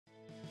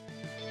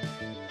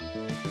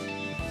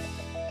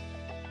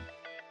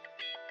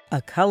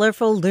A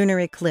colorful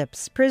lunar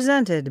eclipse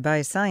presented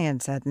by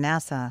Science at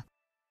NASA.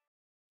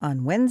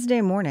 On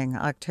Wednesday morning,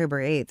 October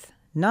 8th,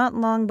 not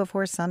long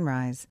before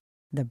sunrise,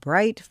 the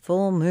bright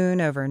full moon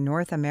over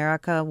North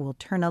America will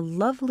turn a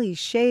lovely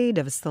shade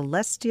of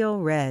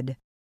celestial red.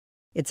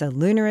 It's a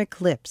lunar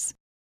eclipse,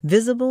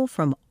 visible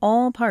from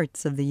all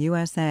parts of the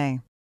USA.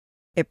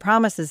 It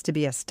promises to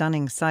be a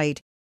stunning sight,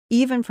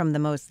 even from the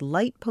most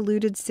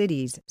light-polluted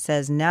cities,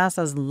 says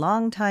NASA's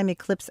longtime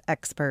eclipse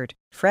expert,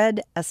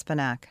 Fred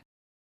Espenak.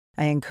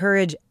 I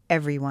encourage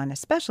everyone,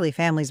 especially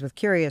families with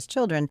curious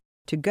children,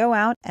 to go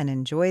out and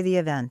enjoy the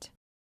event.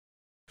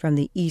 From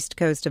the east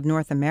coast of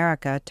North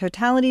America,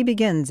 totality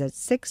begins at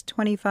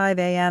 6:25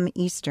 a.m.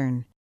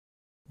 Eastern.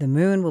 The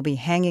moon will be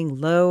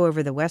hanging low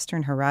over the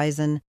western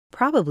horizon,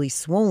 probably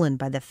swollen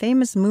by the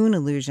famous moon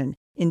illusion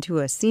into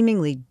a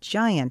seemingly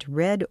giant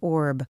red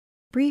orb,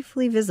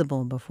 briefly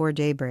visible before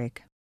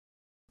daybreak.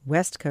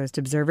 West Coast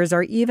observers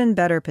are even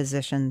better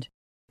positioned.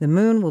 The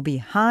moon will be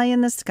high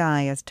in the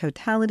sky as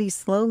totality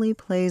slowly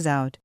plays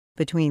out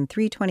between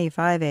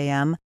 3:25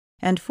 a.m.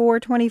 and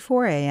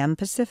 4:24 a.m.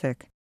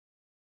 Pacific.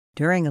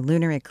 During a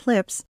lunar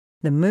eclipse,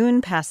 the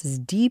moon passes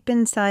deep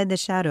inside the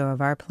shadow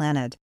of our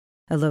planet,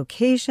 a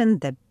location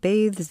that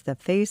bathes the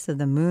face of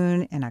the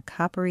moon in a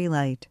coppery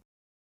light.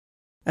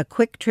 A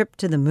quick trip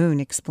to the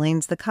moon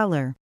explains the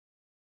color.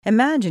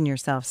 Imagine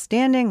yourself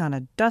standing on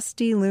a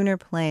dusty lunar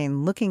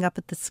plain looking up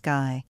at the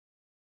sky.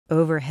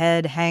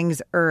 Overhead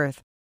hangs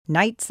Earth,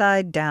 night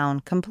side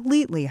down,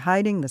 completely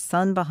hiding the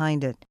sun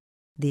behind it.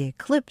 The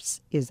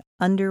eclipse is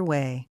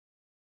underway.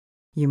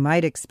 You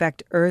might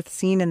expect Earth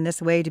seen in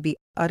this way to be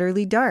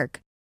utterly dark,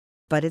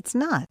 but it's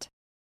not.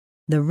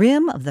 The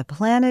rim of the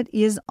planet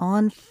is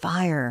on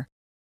fire.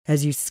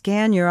 As you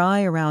scan your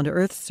eye around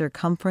Earth's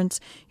circumference,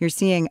 you're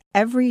seeing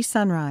every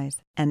sunrise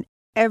and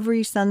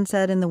every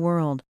sunset in the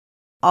world,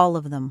 all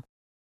of them,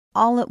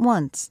 all at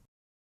once.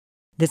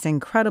 This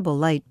incredible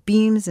light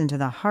beams into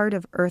the heart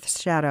of Earth's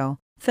shadow,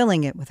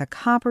 filling it with a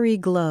coppery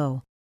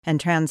glow and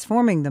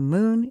transforming the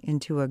moon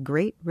into a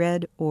great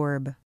red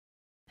orb.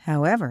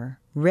 However,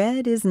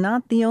 red is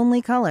not the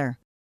only color.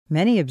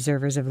 Many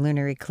observers of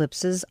lunar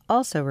eclipses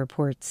also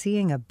report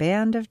seeing a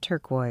band of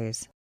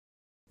turquoise.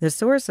 The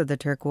source of the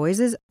turquoise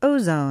is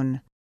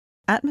ozone.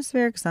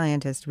 Atmospheric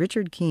scientist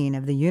Richard Keene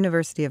of the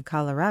University of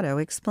Colorado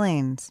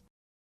explains.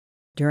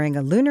 During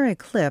a lunar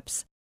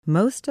eclipse,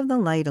 most of the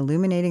light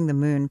illuminating the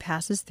moon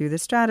passes through the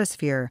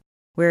stratosphere,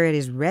 where it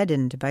is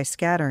reddened by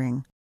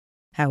scattering.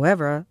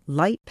 However,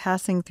 light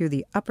passing through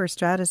the upper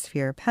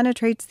stratosphere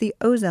penetrates the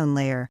ozone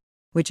layer,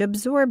 which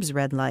absorbs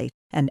red light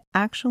and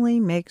actually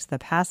makes the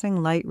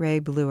passing light ray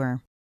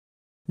bluer.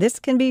 This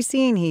can be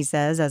seen, he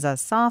says, as a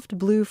soft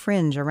blue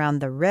fringe around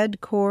the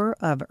red core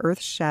of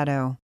Earth's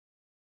shadow.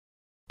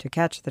 To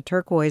catch the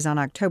turquoise on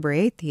October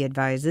 8th, he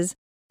advises,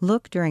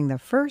 look during the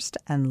first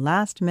and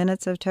last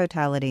minutes of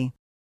totality.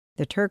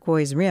 The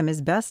turquoise rim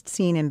is best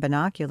seen in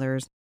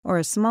binoculars or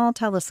a small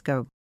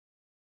telescope.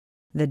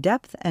 The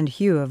depth and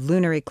hue of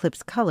lunar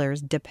eclipse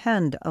colors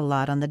depend a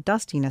lot on the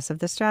dustiness of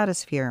the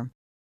stratosphere.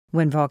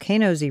 When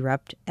volcanoes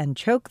erupt and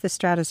choke the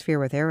stratosphere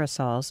with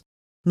aerosols,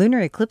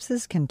 lunar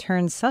eclipses can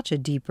turn such a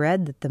deep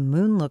red that the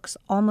moon looks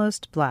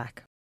almost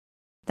black.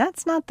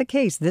 That's not the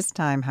case this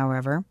time,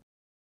 however.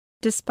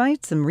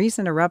 Despite some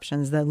recent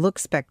eruptions that look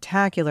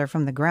spectacular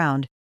from the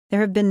ground,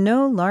 there have been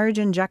no large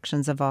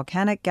injections of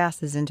volcanic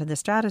gases into the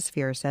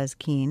stratosphere, says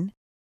Keene.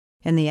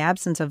 In the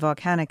absence of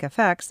volcanic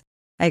effects,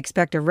 I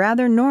expect a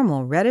rather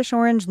normal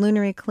reddish-orange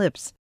lunar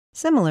eclipse,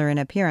 similar in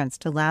appearance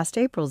to last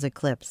April's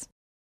eclipse.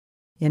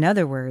 In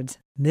other words,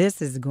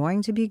 this is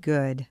going to be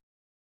good.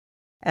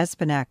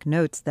 Espenak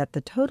notes that the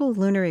total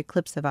lunar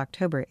eclipse of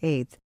October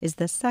 8th is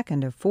the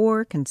second of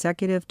 4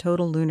 consecutive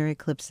total lunar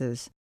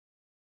eclipses.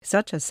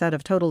 Such a set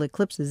of total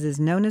eclipses is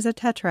known as a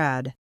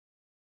tetrad.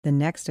 The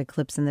next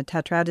eclipse in the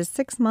tetrad is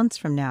 6 months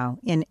from now,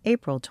 in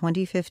April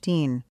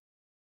 2015.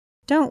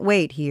 Don't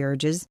wait, he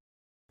urges.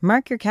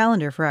 Mark your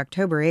calendar for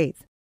October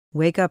 8th.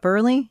 Wake up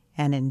early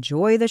and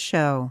enjoy the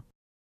show.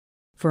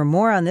 For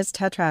more on this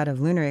tetrad of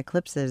lunar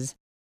eclipses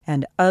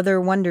and other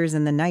wonders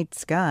in the night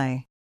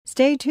sky,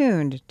 stay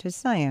tuned to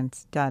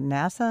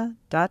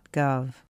science.nasa.gov.